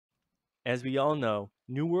As we all know,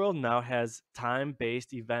 New World now has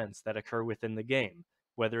time-based events that occur within the game,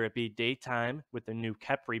 whether it be daytime with the new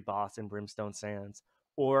Kepri boss in Brimstone Sands,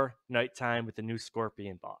 or nighttime with the new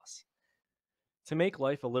Scorpion boss. To make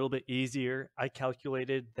life a little bit easier, I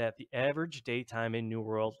calculated that the average daytime in New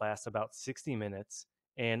World lasts about 60 minutes,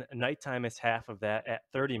 and nighttime is half of that at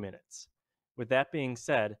 30 minutes. With that being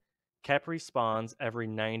said, Capri spawns every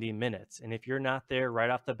 90 minutes, and if you're not there right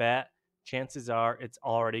off the bat, chances are it's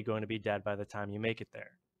already going to be dead by the time you make it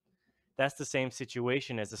there. That's the same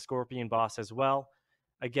situation as the Scorpion boss as well.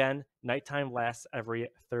 Again, nighttime lasts every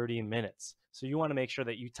 30 minutes. So you want to make sure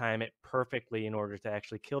that you time it perfectly in order to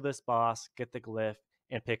actually kill this boss, get the glyph,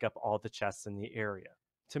 and pick up all the chests in the area.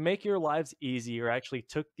 To make your lives easier, I actually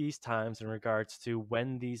took these times in regards to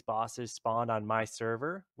when these bosses spawned on my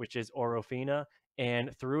server, which is Orofena,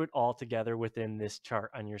 and threw it all together within this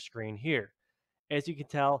chart on your screen here. As you can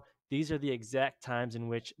tell, these are the exact times in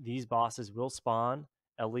which these bosses will spawn.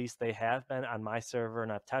 At least they have been on my server,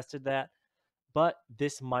 and I've tested that. But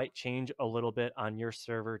this might change a little bit on your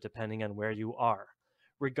server depending on where you are.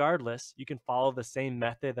 Regardless, you can follow the same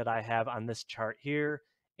method that I have on this chart here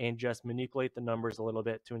and just manipulate the numbers a little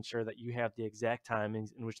bit to ensure that you have the exact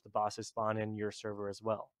timings in which the bosses spawn in your server as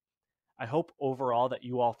well. I hope overall that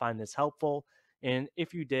you all find this helpful. And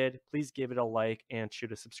if you did, please give it a like and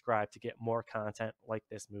shoot a subscribe to get more content like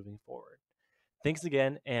this moving forward. Thanks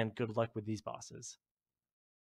again, and good luck with these bosses.